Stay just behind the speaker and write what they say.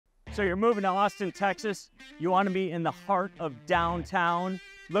So you're moving to Austin, Texas. You want to be in the heart of downtown?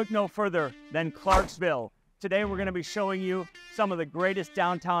 Look no further than Clarksville. Today we're going to be showing you some of the greatest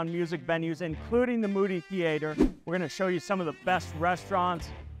downtown music venues, including the Moody Theater. We're going to show you some of the best restaurants,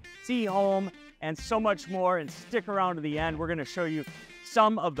 see home, and so much more. And stick around to the end. We're going to show you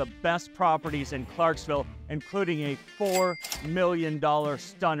some of the best properties in Clarksville, including a $4 million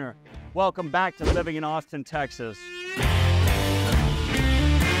stunner. Welcome back to Living in Austin, Texas.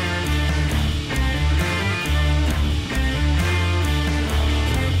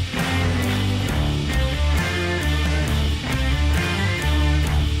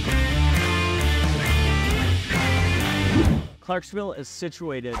 Clarksville is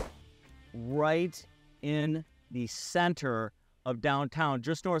situated right in the center of downtown,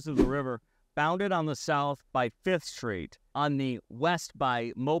 just north of the river, bounded on the south by 5th Street, on the west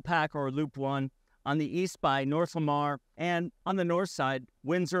by Mopac or Loop 1, on the east by North Lamar, and on the north side,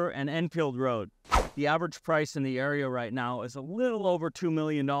 Windsor and Enfield Road. The average price in the area right now is a little over $2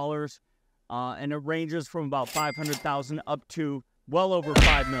 million, and it ranges from about $500,000 up to well over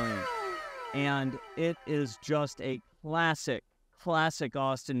 $5 million. And it is just a classic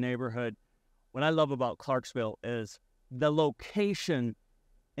Austin neighborhood. What I love about Clarksville is the location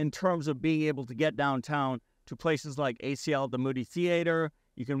in terms of being able to get downtown to places like ACL, the Moody Theater.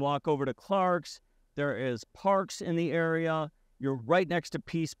 You can walk over to Clark's. There is parks in the area. You're right next to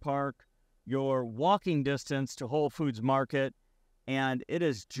Peace Park. You're walking distance to Whole Foods Market. And it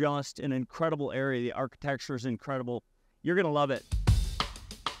is just an incredible area. The architecture is incredible. You're going to love it.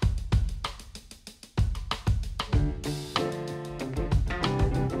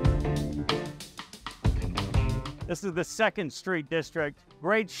 This is the 2nd Street District.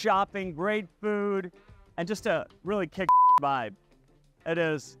 Great shopping, great food, and just a really kick vibe. It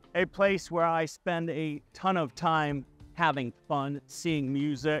is a place where I spend a ton of time having fun, seeing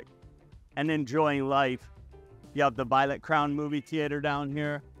music, and enjoying life. You have the Violet Crown Movie Theater down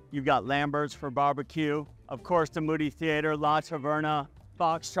here. You've got Lambert's for barbecue. Of course, the Moody Theater, La Taverna,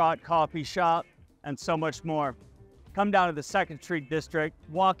 Foxtrot Coffee Shop, and so much more. Come down to the 2nd Street District,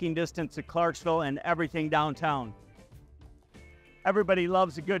 walking distance to Clarksville and everything downtown. Everybody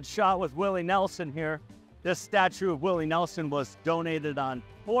loves a good shot with Willie Nelson here. This statue of Willie Nelson was donated on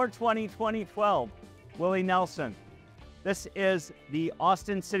 4/20/2012. Willie Nelson. This is the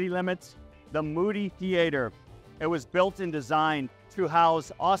Austin City Limits, the Moody Theater. It was built and designed to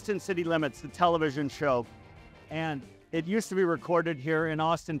house Austin City Limits, the television show. And it used to be recorded here in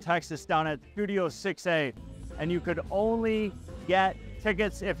Austin, Texas, down at Studio 6A. And you could only get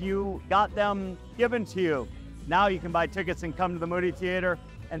tickets if you got them given to you. Now you can buy tickets and come to the Moody Theater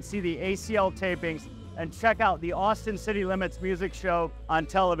and see the ACL tapings and check out the Austin City Limits music show on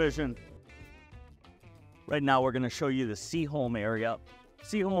television. Right now we're going to show you the Seaholm area.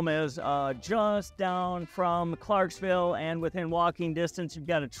 Seaholm is just down from Clarksville, and within walking distance you've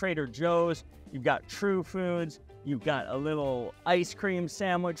got a Trader Joe's, you've got True Foods, you've got a little ice cream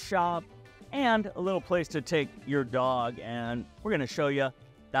sandwich shop, and a little place to take your dog. And we're going to show you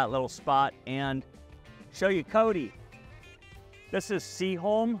that little spot and show you Cody. This is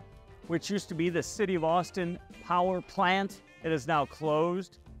Seaholm, which used to be the City of Austin power plant. It is now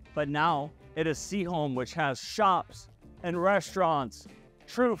closed, but now it is Seaholm, which has shops and restaurants,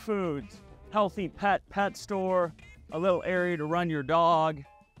 True Foods, healthy pet store, a little area to run your dog.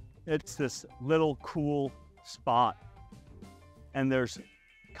 It's this little cool spot. And there's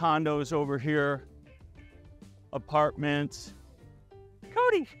condos over here, apartments.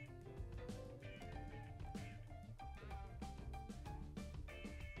 Cody!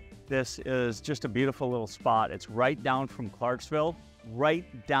 This is just a beautiful little spot. It's right down from Clarksville,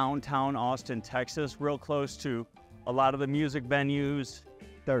 right downtown Austin, Texas, real close to a lot of the music venues.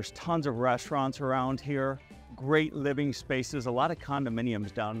 There's tons of restaurants around here, great living spaces, a lot of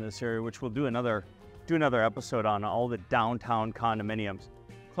condominiums down in this area, which we'll do another episode on all the downtown condominiums.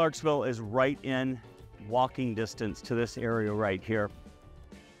 Clarksville is right in walking distance to this area right here.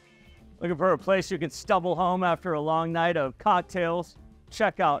 Looking for a place you can stumble home after a long night of cocktails?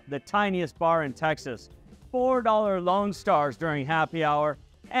 Check out the tiniest bar in Texas. $4 Lone Stars during happy hour,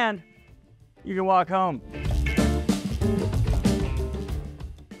 and you can walk home.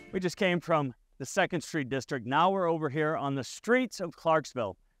 We just came from the 2nd Street District. Now we're over here on the streets of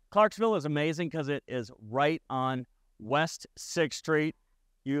Clarksville. Clarksville is amazing because it is right on West 6th Street.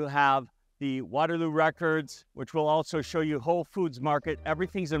 You have the Waterloo Records, which will also show you Whole Foods Market.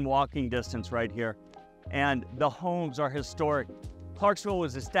 Everything's in walking distance right here. And the homes are historic. Clarksville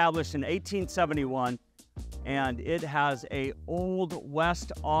was established in 1871, and it has a old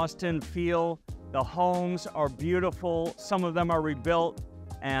West Austin feel. The homes are beautiful. Some of them are rebuilt.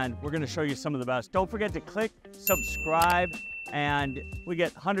 and we're gonna show you some of the best. Don't forget to click subscribe, and we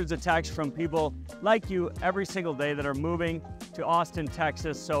get hundreds of texts from people like you every single day that are moving to Austin,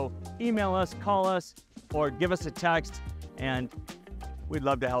 Texas. So email us, call us, or give us a text, and we'd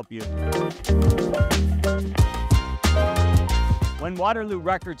love to help you. When Waterloo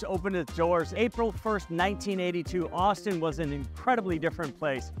Records opened its doors April 1st, 1982, Austin was an incredibly different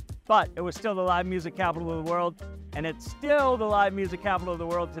place, but it was still the live music capital of the world, and it's still the live music capital of the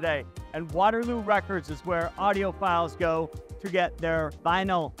world today. And Waterloo Records is where audiophiles go to get their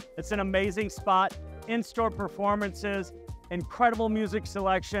vinyl. It's an amazing spot, in-store performances, incredible music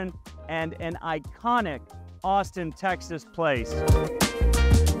selection, and an iconic Austin, Texas place.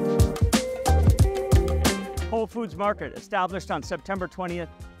 Whole Foods Market, established on September 20th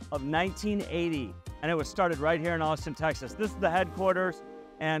of 1980, and it was started right here in Austin, Texas. This is the headquarters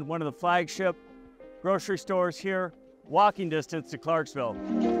and one of the flagship grocery stores here, walking distance to Clarksville.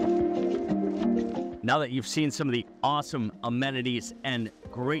 Now that you've seen some of the awesome amenities and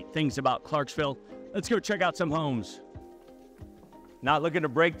great things about Clarksville, let's go check out some homes. Not looking to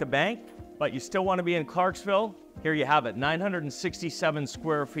break the bank, but you still want to be in Clarksville? Here you have it, 967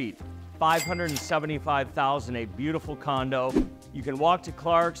 square feet. 575,000, a beautiful condo. You can walk to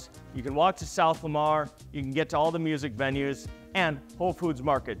Clark's, you can walk to South Lamar, you can get to all the music venues, and Whole Foods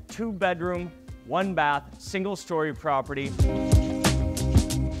Market. 2-bedroom, 1-bath, single-story property.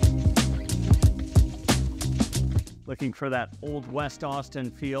 Looking for that old West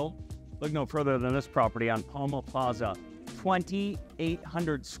Austin feel? Look no further than this property on Palma Plaza.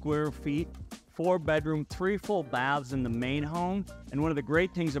 2,800 square feet. 4-bedroom, 3 full baths in the main home. And one of the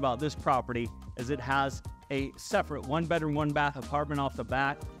great things about this property is it has a separate 1-bedroom, 1-bath apartment off the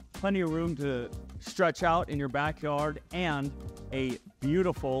back, plenty of room to stretch out in your backyard, and a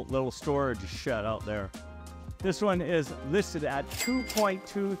beautiful little storage shed out there. This one is listed at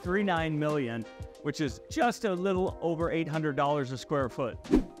 $2.239 million, which is just a little over $800 a square foot.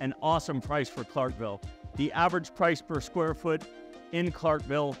 An awesome price for Clarkville. The average price per square foot in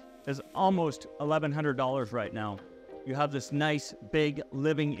Clarkville is almost $1,100 right now. You have this nice big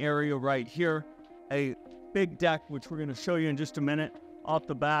living area right here, a big deck, which we're gonna show you in just a minute, off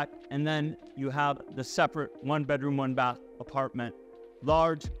the back, and then you have the separate 1-bedroom, 1-bath apartment.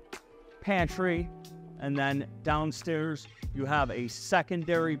 Large pantry, and then downstairs you have a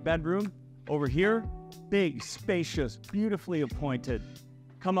secondary bedroom. Over here, big, spacious, beautifully appointed.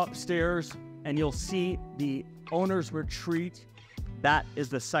 Come upstairs and you'll see the owner's retreat. That is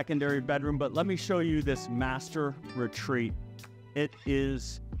the secondary bedroom, but let me show you this master retreat. It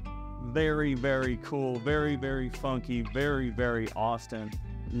is very, very cool, very, very funky, very, very Austin.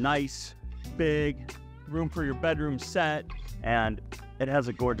 Nice, big, room for your bedroom set, and it has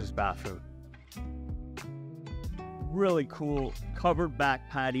a gorgeous bathroom. Really cool covered back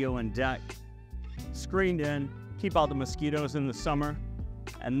patio and deck, screened in, keep out the mosquitoes in the summer.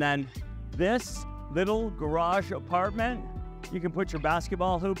 And then this little garage apartment, you can put your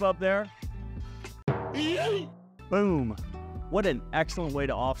basketball hoop up there. Boom. What an excellent way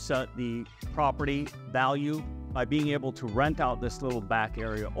to offset the property value by being able to rent out this little back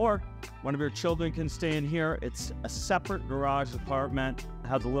area. Or one of your children can stay in here. It's a separate garage apartment. It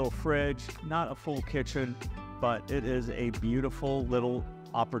has a little fridge, not a full kitchen, but it is a beautiful little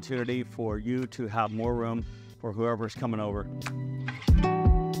opportunity for you to have more room for whoever's coming over.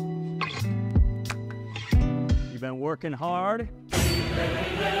 Been working hard.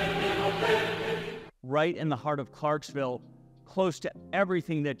 Right in the heart of Clarksville, close to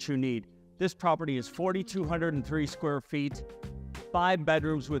everything that you need. This property is 4,203 square feet, 5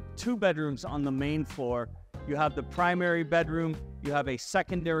 bedrooms with 2 bedrooms on the main floor. You have the primary bedroom, you have a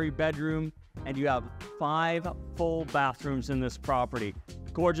secondary bedroom, and you have 5 full bathrooms in this property.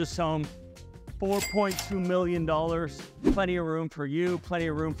 Gorgeous home, $4.2 million, plenty of room for you, plenty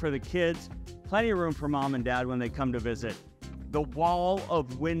of room for the kids. Plenty of room for mom and dad when they come to visit. The wall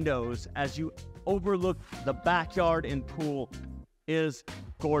of windows as you overlook the backyard and pool is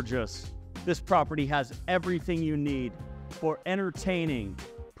gorgeous. This property has everything you need for entertaining,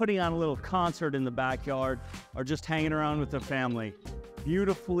 putting on a little concert in the backyard, or just hanging around with the family.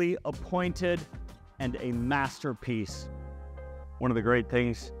 Beautifully appointed and a masterpiece. One of the great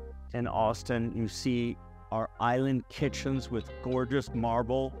things in Austin, you see our island kitchens with gorgeous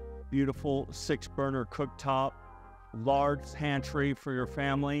marble, beautiful 6-burner cooktop, large pantry for your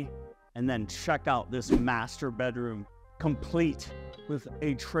family, and then check out this master bedroom, complete with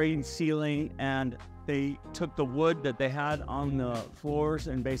a trade ceiling, and they took the wood that they had on the floors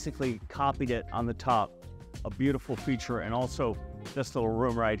and basically copied it on the top. A beautiful feature, and also this little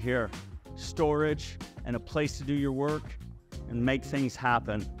room right here. Storage and a place to do your work, and make things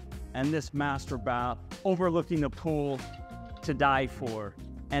happen. And this master bath overlooking the pool to die for,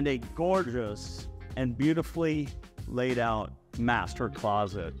 and a gorgeous and beautifully laid out master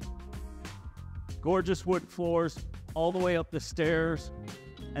closet. Gorgeous wood floors all the way up the stairs,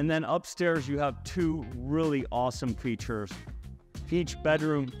 and then upstairs you have two really awesome features. Each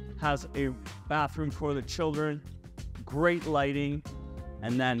bedroom has a bathroom for the children, great lighting,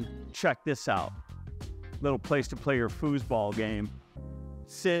 and then check this out. Little place to play your foosball game.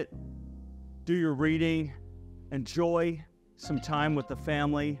 Sit, do your reading, enjoy some time with the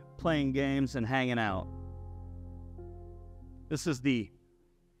family, playing games and hanging out. This is the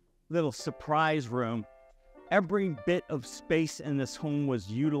little surprise room. Every bit of space in this home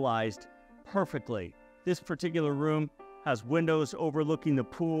was utilized perfectly. This particular room has windows overlooking the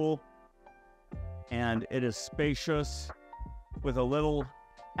pool, and it is spacious with a little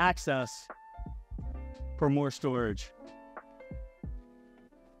access for more storage.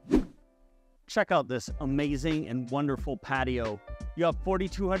 Check out this amazing and wonderful patio. You have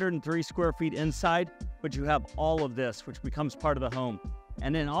 4,203 square feet inside, but you have all of this, which becomes part of the home.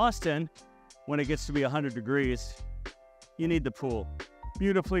 And in Austin, when it gets to be 100 degrees, you need the pool.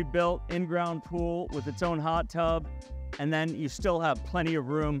 Beautifully built in-ground pool with its own hot tub, and then you still have plenty of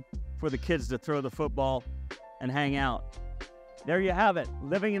room for the kids to throw the football and hang out. There you have it,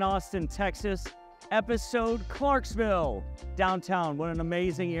 living in Austin, Texas, episode Clarksville, downtown. What an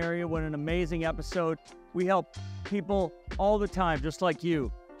amazing area, what an amazing episode. We help people all the time, just like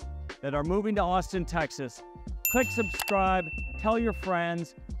you, that are moving to Austin, Texas. Click subscribe, tell your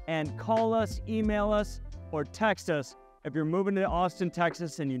friends, and call us, email us, or text us if you're moving to Austin,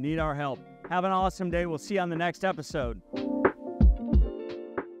 Texas and you need our help. Have an awesome day. We'll see you on the next episode.